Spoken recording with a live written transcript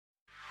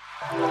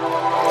Our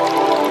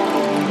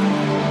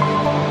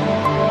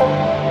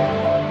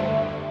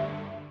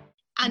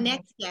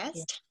next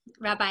guest,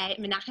 Rabbi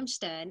Menachem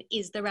Stern,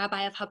 is the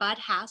rabbi of Chabad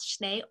House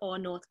Shnei Or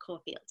North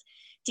Caulfield,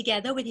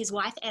 together with his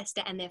wife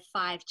Esther and their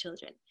 5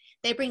 children.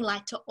 They bring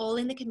light to all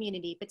in the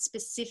community, but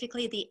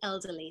specifically the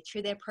elderly,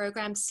 through their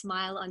program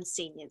Smile on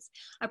Seniors,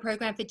 a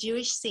program for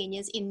Jewish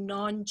seniors in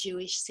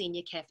non-Jewish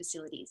senior care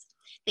facilities.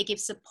 They give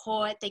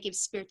support, they give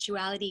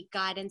spirituality,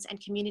 guidance, and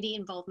community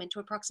involvement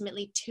to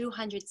approximately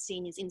 200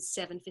 seniors in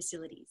 7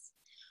 facilities.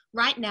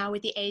 Right now,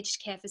 with the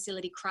aged care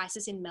facility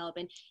crisis in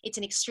Melbourne, it's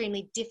an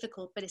extremely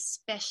difficult but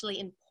especially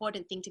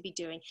important thing to be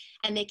doing,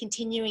 and they're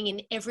continuing in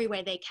every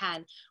way they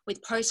can,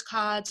 with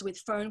postcards, with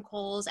phone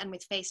calls, and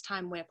with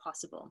FaceTime where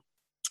possible.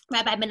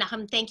 Rabbi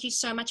Menachem, thank you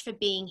so much for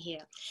being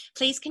here.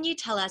 Please, can you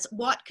tell us,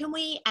 what can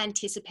we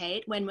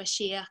anticipate when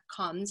Mashiach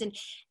comes and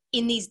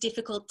in these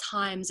difficult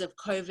times of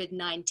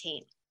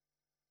COVID-19?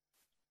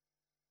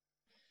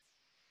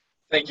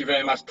 Thank you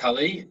very much,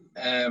 Tali,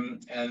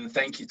 and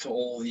thank you to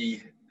all the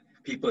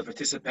people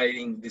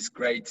participating in this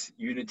great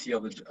unity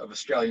of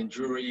Australian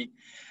Jewry.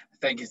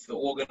 Thank you to the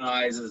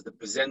organizers, the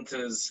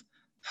presenters,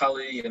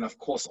 Tali, and of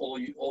course all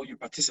you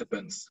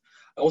participants.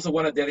 I also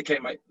want to dedicate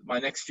my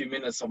next few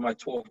minutes of my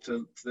talk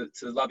to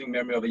the loving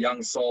memory of a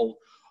young soul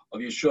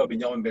of Yeshua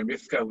ben Yomen ben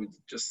Rivka, who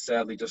just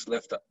sadly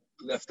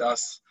left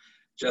us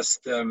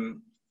just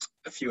a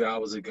few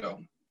hours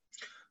ago.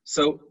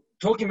 So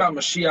talking about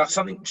Mashiach,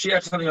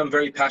 something I'm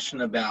very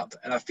passionate about,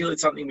 and I feel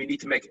it's something we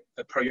need to make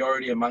a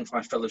priority amongst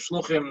my fellow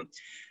shluchim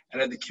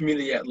and at the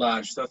community at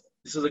large. So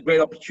this is a great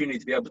opportunity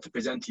to be able to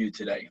present to you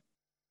today.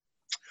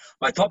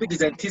 My topic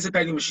is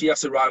anticipating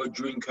Mashiach's arrival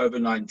during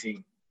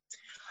COVID-19.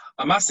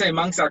 I must say,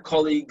 amongst our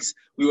colleagues,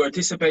 we were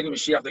anticipating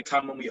Mashiach to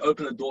come when we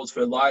opened the doors for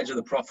Elijah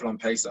the prophet on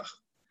Pesach.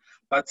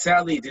 But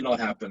sadly, it did not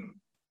happen.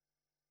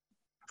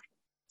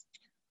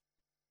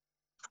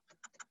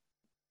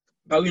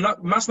 But we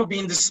must not be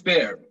in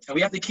despair, and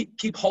we have to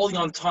keep holding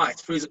on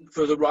tight for his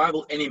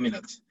arrival any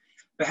minute.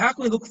 But how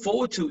can we look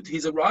forward to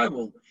his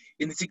arrival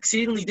in this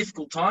exceedingly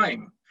difficult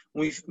time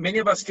when many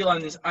of us feel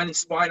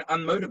uninspired,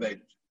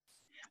 unmotivated?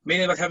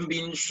 Many of us haven't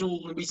been in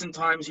shul in recent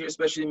times here,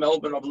 especially in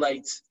Melbourne of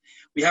late.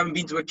 We haven't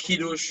been to a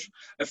kiddush,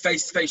 a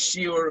face-to-face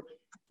shiur,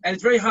 and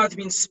it's very hard to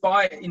be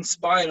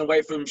inspired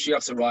away from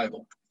Mashiach's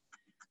arrival.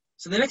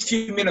 So in the next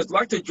few minutes, I'd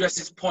like to address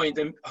this point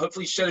and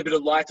hopefully shed a bit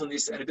of light on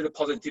this and a bit of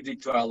positivity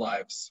to our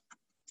lives.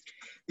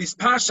 This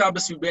past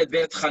Shabbos we read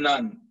Ve'et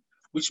Chanan,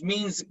 which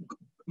means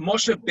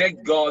Moshe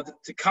begged God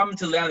to come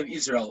to the land of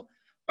Israel,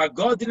 but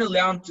God didn't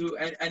allow him to,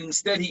 and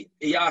instead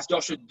he asked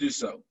Joshua to do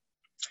so.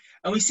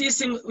 And we see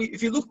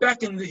if you look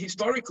back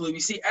historically, we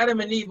see Adam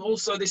and Eve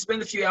also, they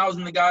spent a few hours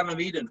in the Garden of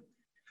Eden,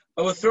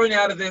 but were thrown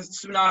out of there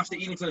soon after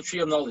eating from the tree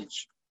of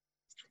knowledge.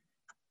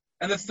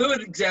 And the third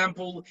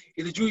example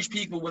is the Jewish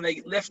people. When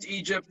they left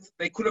Egypt,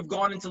 they could have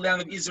gone into the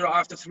land of Israel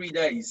after 3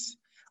 days,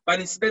 but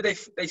instead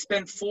they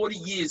spent 40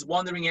 years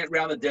wandering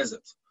around the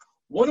desert.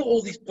 What do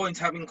all these points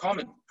have in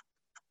common?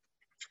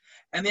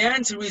 And the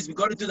answer is we've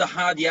got to do the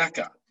hard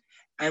yakka.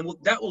 And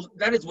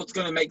that is what's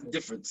going to make the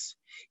difference.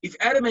 If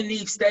Adam and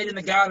Eve stayed in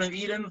the Garden of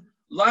Eden,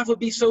 life would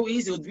be so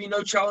easy. There would be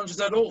no challenges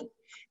at all.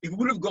 If we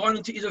would have gone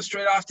into Israel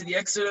straight after the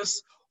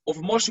Exodus, or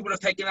if Moshe would have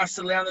taken us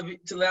to the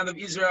land of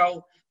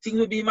Israel, things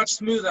would be much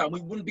smoother.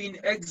 We wouldn't be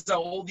in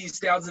exile all these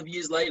thousands of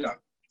years later.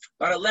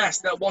 But alas,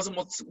 that wasn't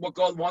what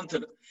God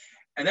wanted.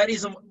 And that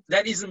isn't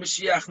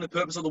Mashiach and the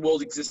purpose of the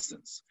world's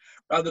existence.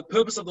 Rather, the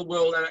purpose of the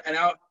world and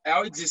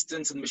our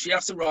existence and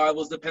Mashiach's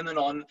arrival is dependent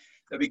on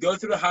that we go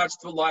through the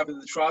hardships of life and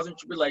the trials and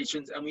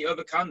tribulations and we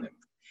overcome them.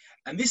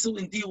 And this will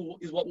indeed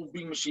is what will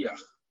bring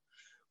Mashiach.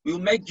 We will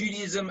make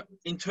Judaism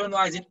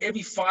internalize in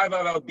every fiber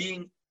of our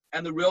being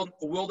and the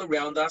world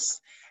around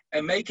us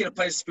and make it a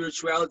place of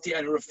spirituality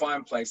and a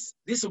refined place.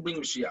 This will bring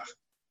Mashiach.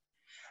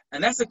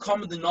 And that's the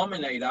common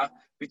denominator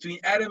between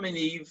Adam and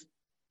Eve,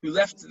 who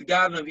left the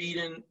Garden of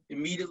Eden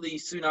immediately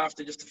soon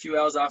after, just a few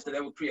hours after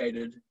they were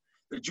created,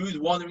 the Jews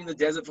wandering the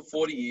desert for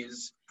 40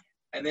 years,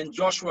 and then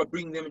Joshua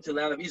bringing them into the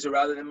land of Israel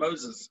rather than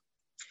Moses.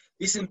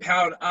 This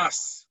empowered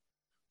us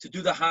to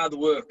do the hard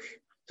work,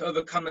 to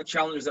overcome the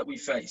challenges that we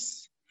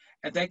face,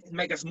 and to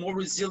make us more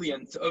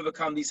resilient to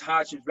overcome these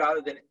hardships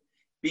rather than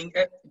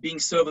being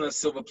served on a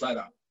silver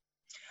platter.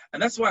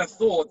 And that's why I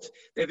thought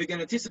that if we're going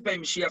to anticipate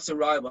Mashiach's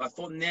arrival, I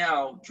thought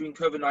now, during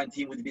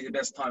COVID-19, would be the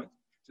best time,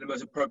 the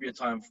most appropriate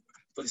time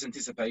for this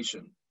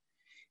anticipation.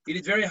 It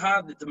is very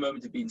hard at the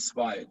moment to be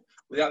inspired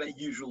without that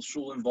usual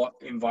shul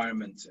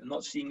environment and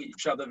not seeing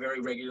each other very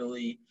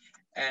regularly,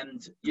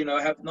 and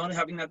not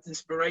having that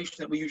inspiration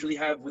that we usually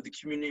have with the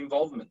community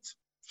involvement.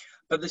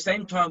 But at the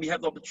same time, we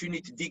have the opportunity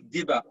to dig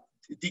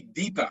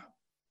deeper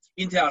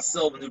into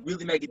ourselves and to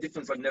really make a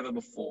difference like never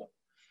before.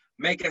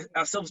 Make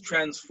ourselves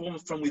transform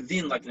from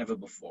within like never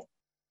before.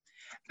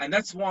 And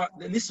this is what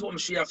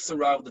Mashiach's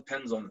arrival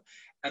depends on.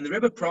 And the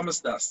Rebbe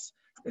promised us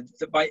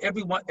that by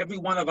every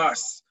one of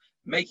us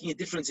making a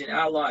difference in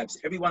our lives,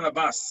 every one of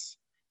us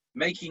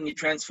making a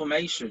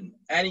transformation,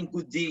 adding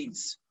good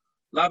deeds,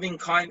 loving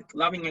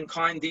and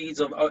kind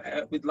deeds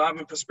with love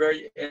and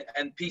prosperity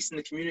and peace in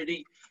the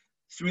community,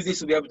 Through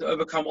this, we'll be able to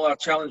overcome all our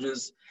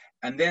challenges,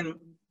 and then,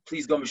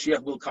 please God,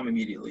 Mashiach will come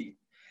immediately.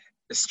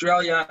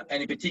 Australia,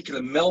 and in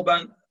particular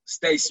Melbourne,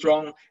 stay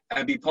strong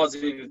and be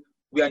positive.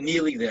 We are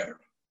nearly there.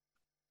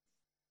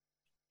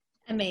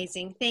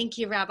 Amazing. Thank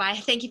you, Rabbi.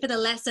 Thank you for the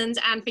lessons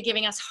and for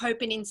giving us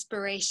hope and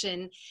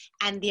inspiration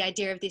and the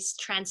idea of this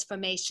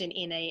transformation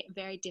in a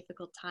very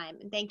difficult time.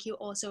 And thank you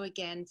also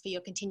again for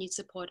your continued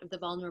support of the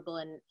vulnerable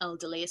and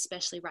elderly,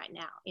 especially right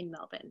now in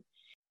Melbourne.